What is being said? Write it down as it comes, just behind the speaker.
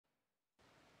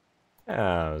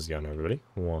How's it going, everybody?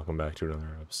 Welcome back to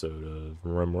another episode of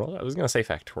RimWorld. I was going to say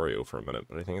Factorio for a minute,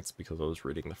 but I think it's because I was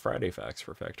reading the Friday facts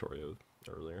for Factorio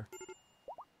earlier.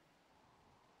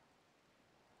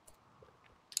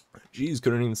 Geez,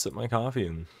 couldn't even sip my coffee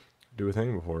and do a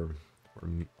thing before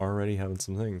we're already having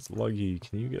some things. Luggy,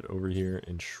 can you get over here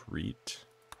and treat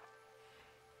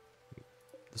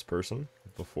this person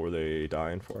before they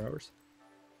die in 4 hours?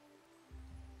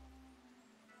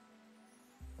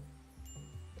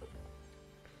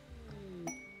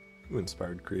 Who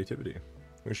inspired creativity?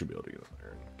 We should be able to get up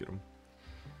there and get him.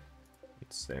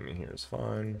 Sammy here is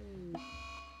fine.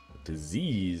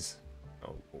 Disease.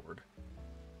 Oh, Lord.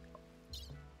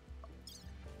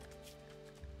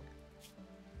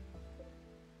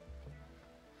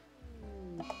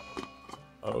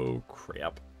 Oh,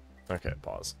 crap. Okay,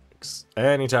 pause.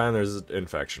 Anytime there's an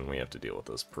infection, we have to deal with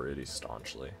this pretty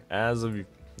staunchly. As of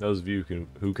those of you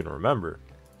who can remember,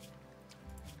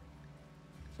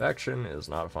 infection is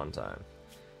not a fun time.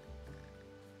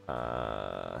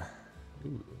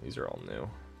 Ooh, these are all new.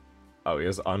 Oh, he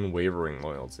has unwavering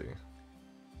loyalty.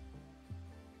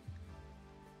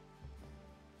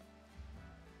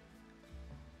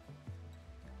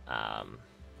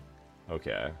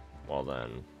 Okay. Well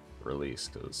then, release,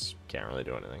 because can't really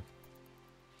do anything.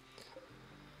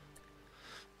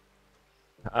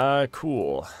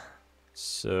 Cool.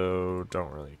 So,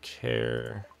 don't really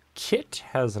care. Kit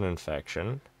has an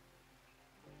infection.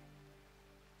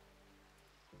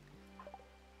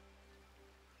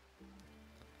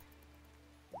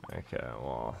 Okay,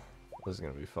 well, this is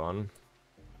gonna be fun.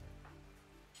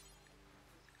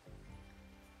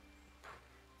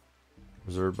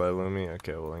 Reserved by Lumi?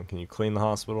 Okay, well then, can you clean the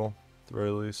hospital, at the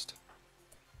very least?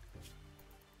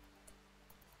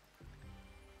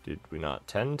 Did we not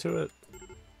tend to it?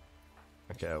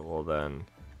 Okay, well then,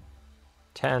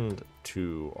 tend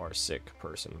to our sick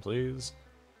person, please.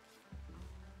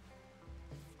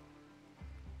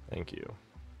 Thank you.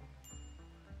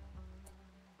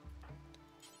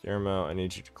 Guillermo, I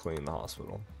need you to clean the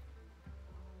hospital.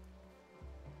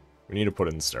 We need to put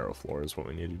in sterile floor is what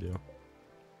we need to do.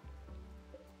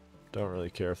 Don't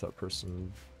really care if that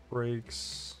person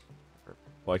breaks.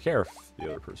 Well, I care if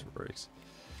the other person breaks.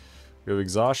 We have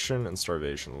exhaustion and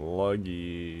starvation.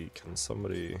 Luggy, can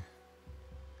somebody...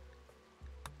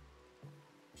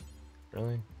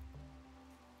 Really?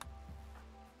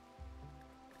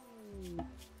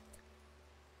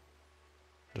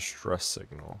 Distress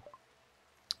signal.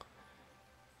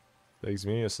 Begs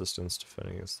me assistance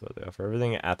defending against threat. They offer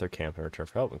everything at their camp in return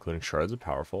for help, including shards of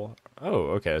powerful. Oh,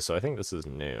 okay, so I think this is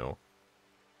new.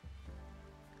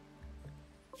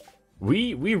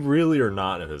 We really are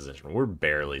not in a position. We're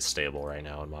barely stable right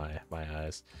now in my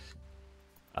eyes.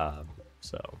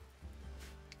 So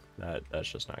that's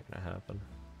just not gonna happen.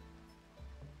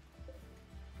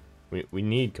 We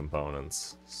need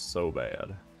components so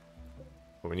bad.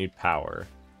 But we need power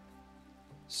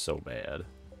so bad.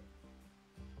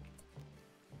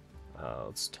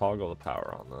 Let's toggle the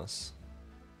power on this.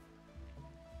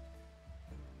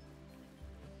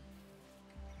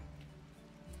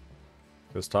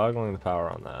 Because toggling the power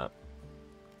on that.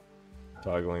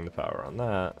 Toggling the power on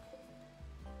that.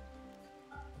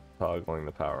 Toggling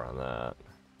the power on that.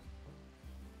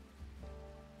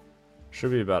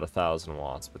 Should be about 1,000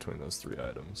 watts between those three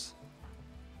items.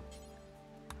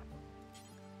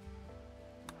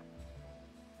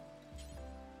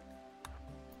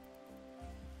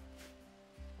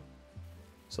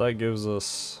 So that gives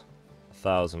us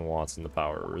 1,000 watts in the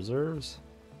power reserves.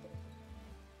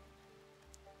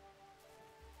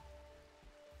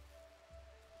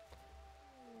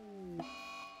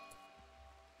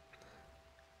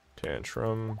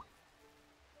 Tantrum.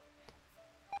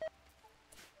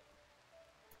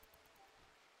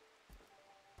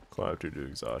 Cloud due to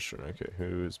exhaustion. Okay,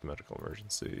 who's medical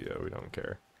emergency? Yeah, we don't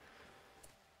care.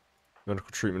 Medical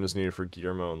treatment is needed for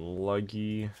Guillermo and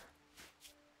Luggy.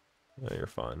 Yeah, you're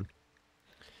fine.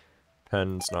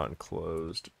 Pen's not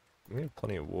enclosed. We have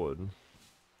plenty of wood.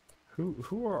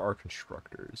 Who are our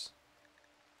constructors?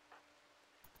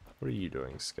 What are you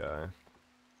doing, Sky?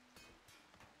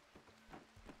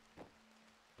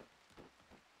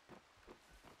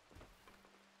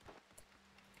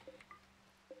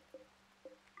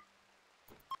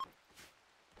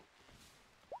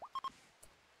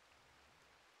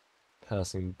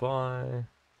 Passing by.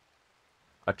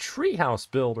 A treehouse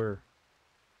builder.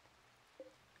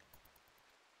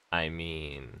 I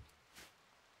mean,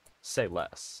 say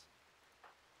less.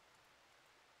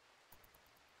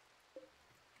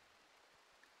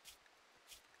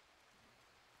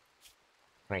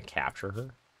 Can I capture her?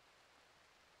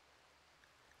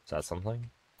 Is that something?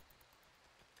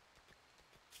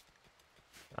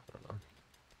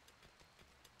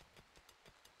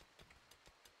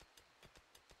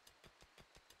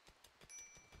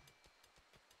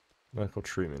 Medical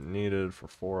treatment needed for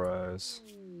 4 eyes.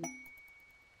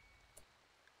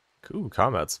 Cool,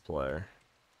 combat supplier.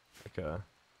 Okay.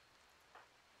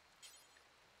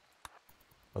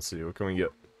 Let's see, what can we get?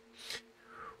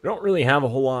 We don't really have a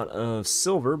whole lot of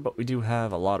silver, but we do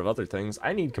have a lot of other things.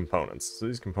 I need components, so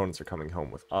these components are coming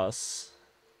home with us.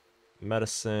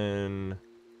 Medicine.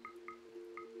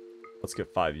 Let's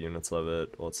get 5 units of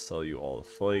it. Let's sell you all the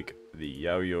flake, the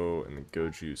yo-yo, and the go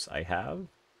juice I have.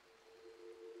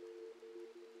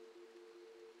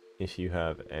 If you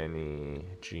have any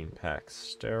gene pack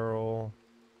sterile.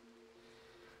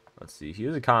 Let's see, he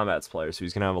is a combat player, so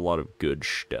he's going to have a lot of good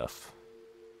stuff.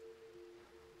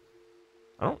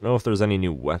 I don't know if there's any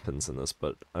new weapons in this,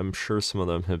 but I'm sure some of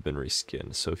them have been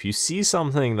reskinned. So if you see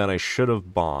something that I should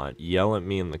have bought, yell at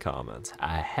me in the comments.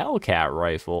 A Hellcat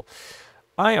rifle?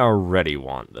 I already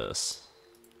want this.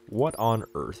 What on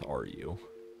earth are you?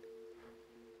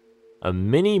 A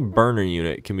mini burner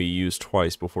unit can be used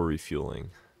twice before refueling.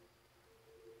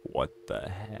 What the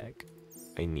heck?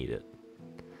 I need it.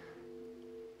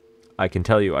 I can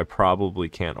tell you I probably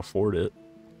can't afford it.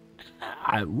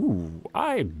 I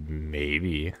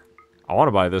maybe. I want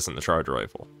to buy this in the charge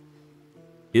rifle.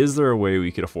 Is there a way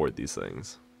we could afford these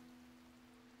things?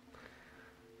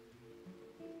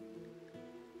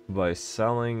 By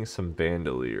selling some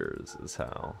bandoliers is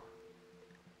how.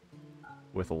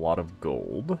 With a lot of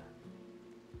gold.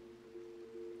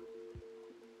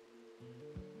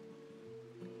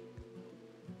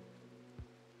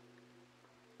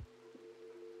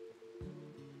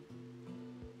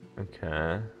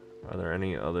 Okay. Are there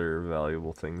any other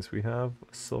valuable things we have?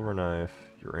 A silver knife,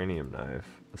 uranium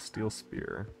knife, a steel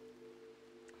spear.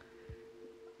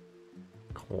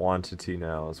 Quantity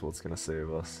now is what's going to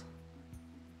save us.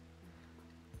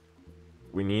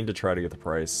 We need to try to get the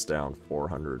price down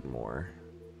 400 more.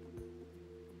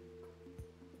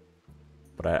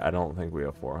 But I don't think we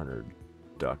have 400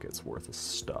 ducats worth of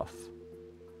stuff.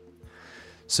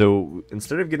 So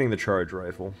instead of getting the charge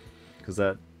rifle, because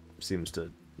that seems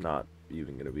to not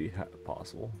even going to be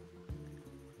possible.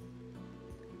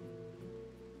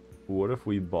 What if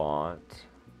we bought...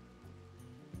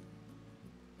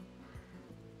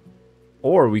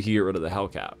 Or we could get rid of the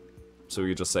Hellcat. So we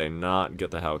could just say, not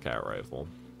get the Hellcat rifle.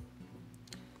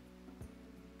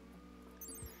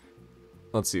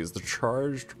 Let's see, is the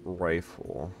charged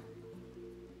rifle...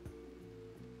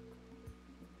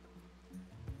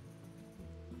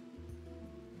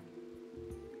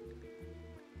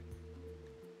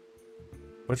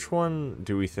 Which one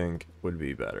do we think would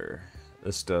be better?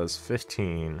 This does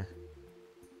 15.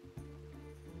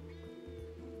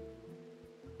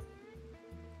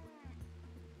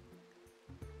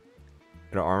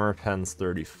 And armor pen's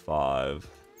 35.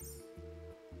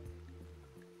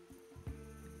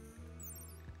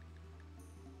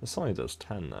 This only does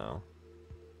 10 though.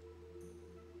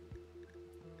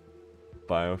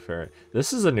 Bioferret.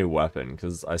 This is a new weapon,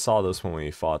 because I saw this when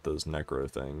we fought those necro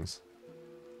things.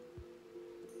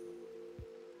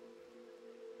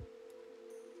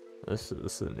 This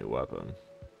is a new weapon.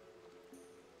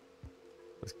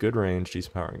 With good range,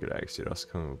 decent power, and good accuracy, it also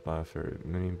comes with Bioferret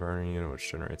mini burning unit, which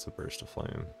generates a burst of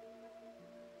flame.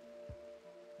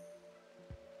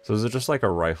 So is it just like a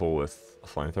rifle with a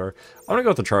flamethrower? I'm gonna go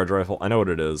with the charge rifle. I know what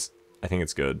it is. I think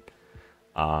it's good.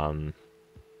 Yeah,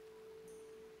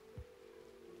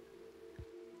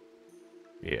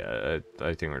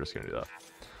 I think we're just gonna do that.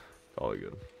 Probably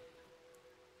good.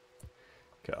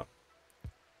 Okay.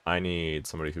 I need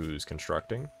somebody who's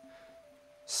constructing.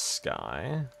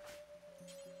 Sky.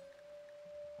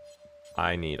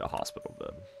 I need a hospital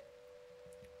bed.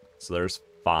 So there's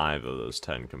 5 of those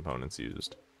 10 components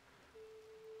used.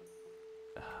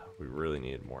 We really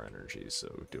need more energy,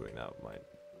 so doing that might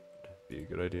be a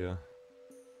good idea.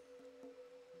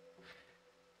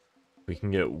 We can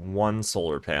get 1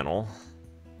 solar panel.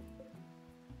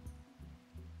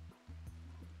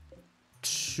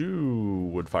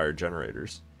 2 wood-fired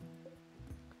generators.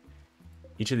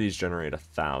 Each of these generate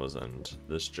 1,000.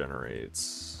 This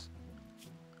generates...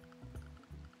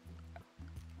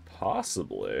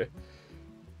 possibly...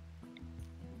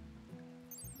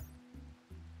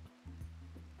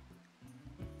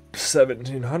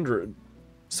 1,700.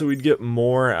 So we'd get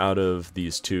more out of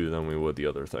these 2 than we would the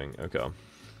other thing. Okay.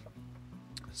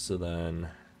 So then...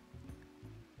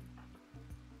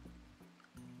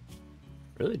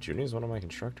 Really? Junie's one of my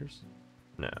constructors?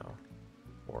 No.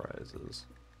 4 Eyes is...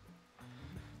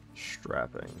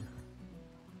 strapping.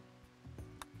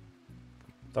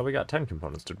 Thought we got 10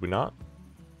 components, did we not?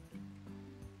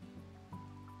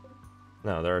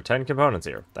 No, there are 10 components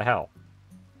here. The hell?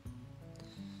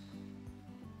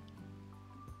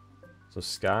 So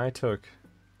Sky took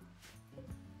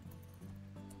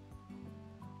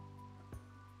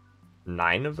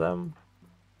 9 of them?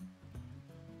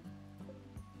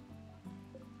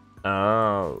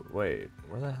 Oh, wait.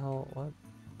 Where the hell? What?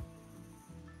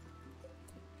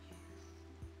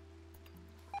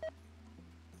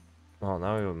 Oh,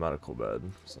 now we have a medical bed,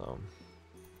 so...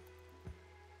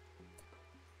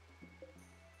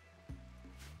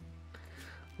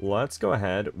 Let's go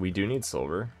ahead. We do need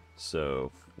silver,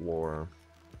 so floor...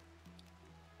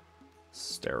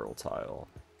 Sterile tile.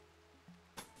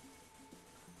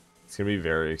 It's gonna be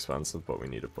very expensive, but we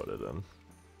need to put it in.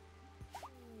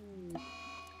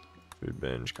 Food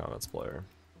binge, comments player.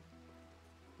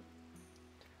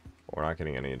 We're not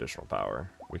getting any additional power.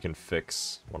 We can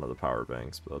fix one of the power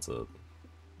banks, but that's it.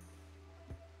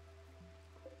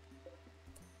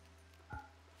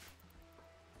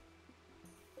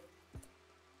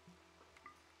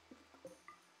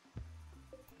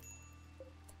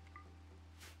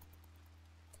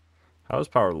 How is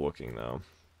power looking, though?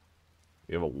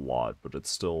 We have a lot, but it's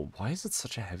still... Why is it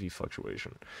such a heavy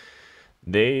fluctuation?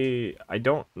 I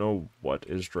don't know what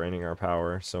is draining our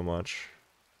power so much.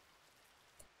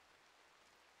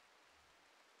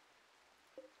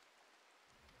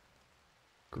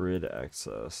 Grid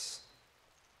excess.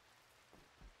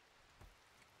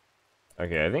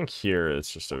 Okay, I think here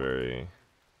it's just a very...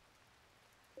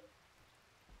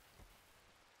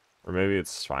 Or maybe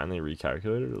it's finally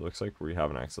recalculated. It looks like we have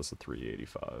an excess of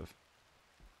 385.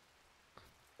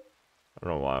 I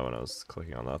don't know why when I was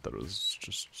clicking on that it was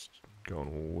just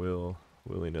going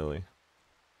willy-nilly.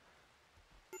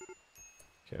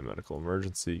 Okay, medical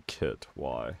emergency, kit,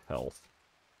 Y, health.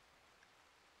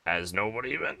 Has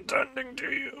nobody been tending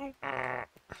to you?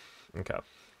 Okay.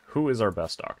 Who is our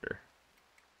best doctor?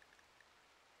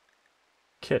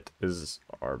 Kit is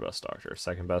our best doctor.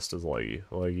 Second best is Leggy.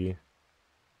 Leggy.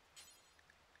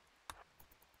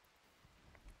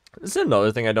 This is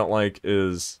another thing I don't like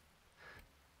is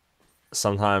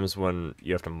sometimes when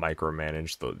you have to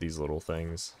micromanage these little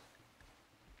things.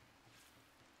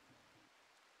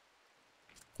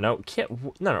 No, Kit,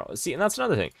 no. See, and that's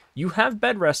another thing. You have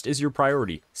bed rest is your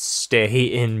priority. Stay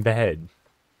in bed.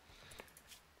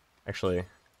 Actually,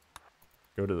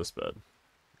 go to this bed.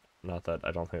 Not that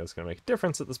I don't think that's going to make a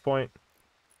difference at this point.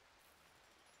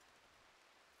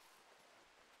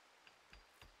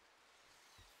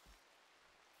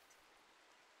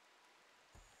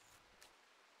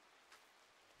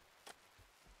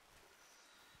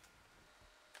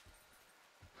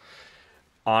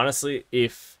 Honestly,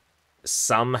 if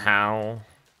somehow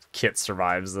Kit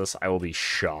survives this, I will be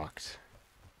shocked.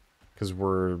 Because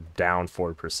we're down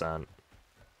 4%.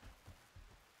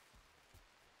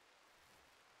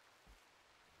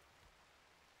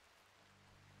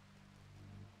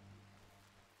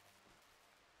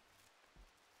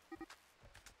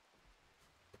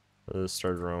 This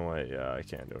started running away. Yeah, I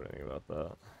can't do anything about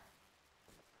that.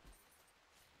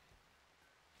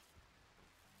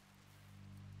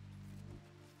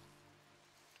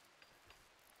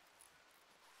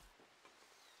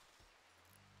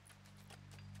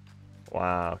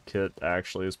 Wow, Kit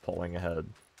actually is pulling ahead.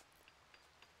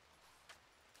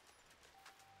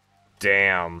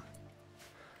 Damn.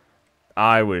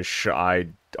 I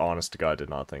honest to God did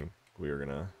not think we were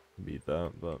gonna beat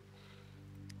that, but...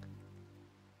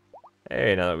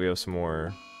 Hey, now that we have some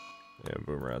more... Yeah,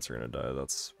 boom rats are gonna die,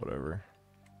 that's whatever.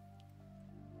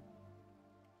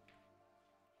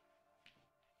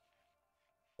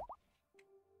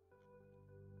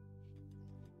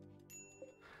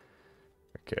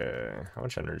 Okay, how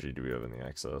much energy do we have in the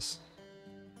excess?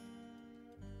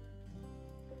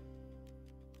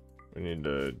 We need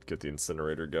to get the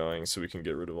incinerator going so we can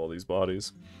get rid of all these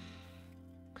bodies.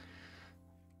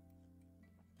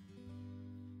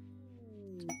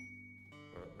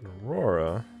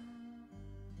 Aurora.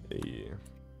 Hey.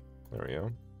 There we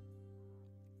go.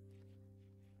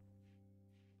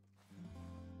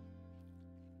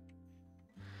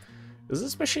 Is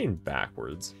this machine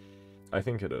backwards? I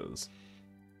think it is.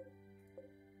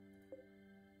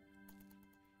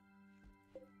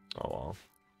 Oh well.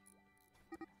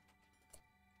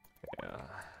 Yeah.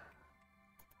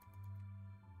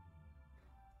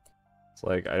 It's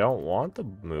like, I don't want the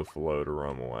Muffalo to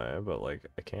roam away, but like,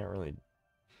 I can't really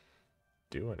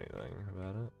do anything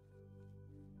about it.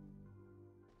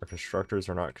 Our constructors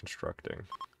are not constructing.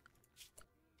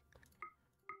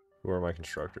 Who are my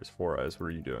constructors? Four Eyes, what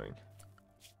are you doing?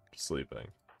 Sleeping.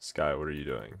 Sky, what are you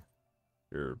doing?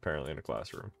 You're apparently in a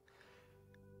classroom.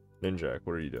 Ninjak,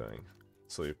 what are you doing?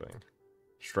 Sleeping.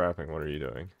 Strapping, what are you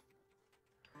doing?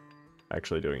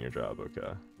 Actually doing your job,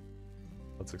 okay.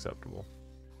 That's acceptable.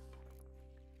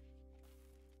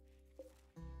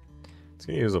 It's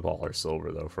gonna use up all our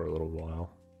silver, though, for a little while.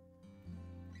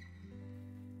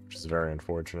 is very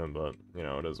unfortunate, but, you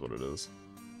know, it is what it is.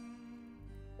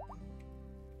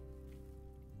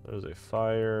 There's a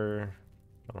fire.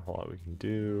 Not a whole lot we can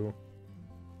do.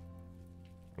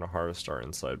 Gonna harvest our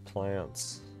inside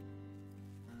plants.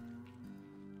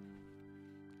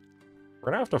 We're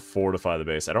gonna have to fortify the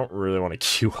base. I don't really want to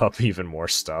queue up even more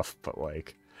stuff, but,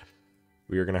 like,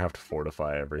 we are gonna have to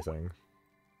fortify everything.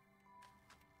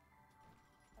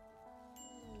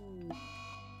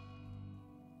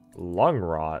 Lung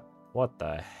rot? What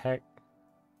the heck?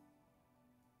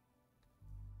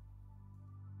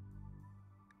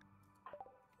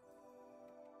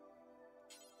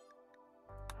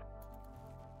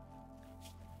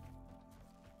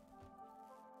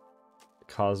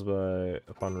 Caused by,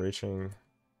 upon reaching,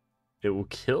 it will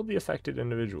kill the affected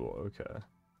individual. Okay.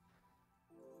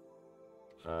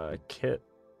 Kit.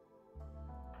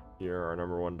 You're our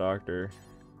 #1 doctor.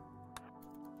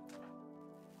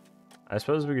 I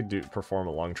suppose we could perform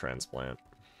a lung transplant.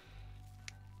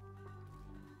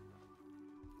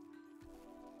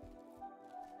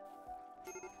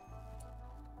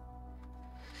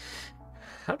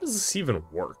 How does this even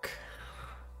work?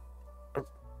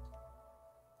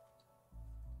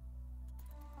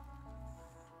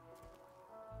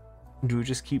 Do we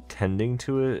just keep tending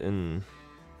to it and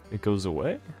it goes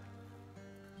away?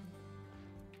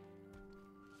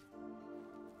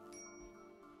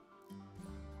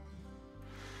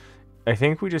 I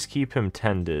think we just keep him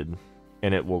tended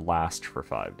and it will last for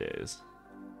 5 days.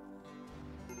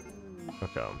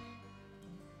 Okay.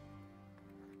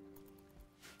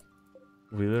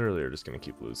 We literally are just gonna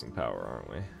keep losing power, aren't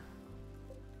we?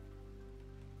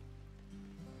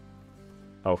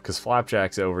 Oh, because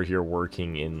Flapjack's over here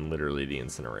working in literally the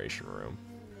incineration room.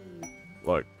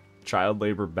 Look, child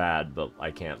labor bad, but I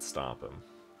can't stop him.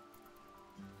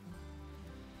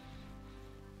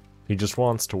 He just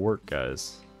wants to work,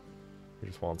 guys. He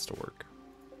just wants to work.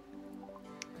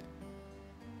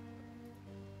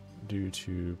 Due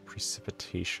to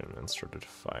precipitation and started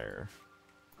fire.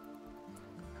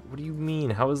 What do you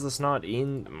mean? How is this not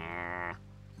in?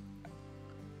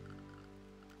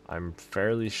 I'm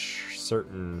fairly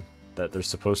certain that there's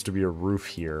supposed to be a roof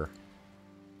here.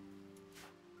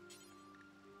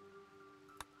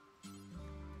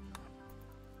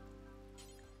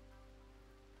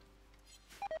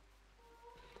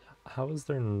 How is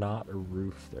there not a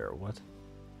roof there? What?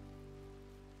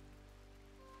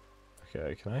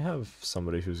 Okay, can I have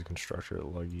somebody who's a constructor at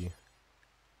Luggy?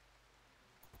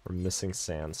 We're missing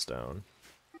sandstone.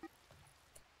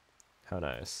 How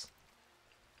nice.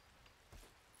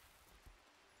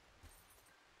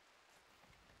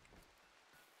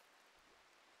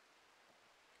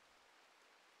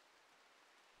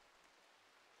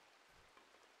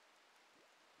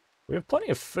 We have plenty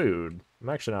of food. I'm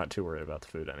actually not too worried about the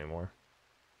food anymore.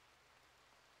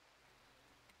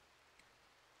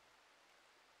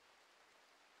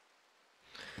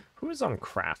 Who is on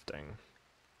crafting?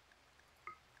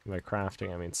 By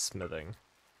crafting, I mean smithing.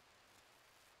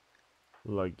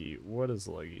 Luggy. What is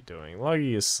Luggy doing?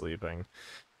 Luggy is sleeping.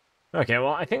 Okay,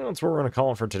 well, I think that's what we're going to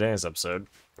call it for today's episode.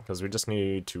 Because we just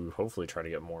need to hopefully try to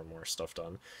get more and more stuff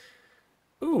done.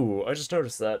 Ooh, I just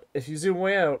noticed that. If you zoom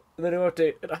way out in the new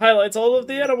update, it highlights all of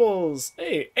the animals!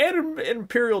 Hey, and an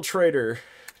Imperial Trader!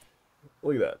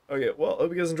 Look at that. Okay, well, I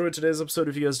hope you guys enjoyed today's episode.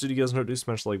 If you guys did, you guys know to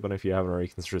smash the like button. If you haven't already,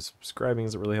 consider subscribing,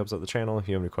 as it really helps out the channel. If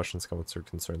you have any questions, comments, or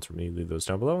concerns for me, leave those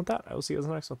down below. With that, I will see you guys in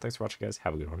the next one. Thanks for watching, guys.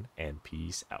 Have a good one, and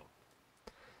peace out.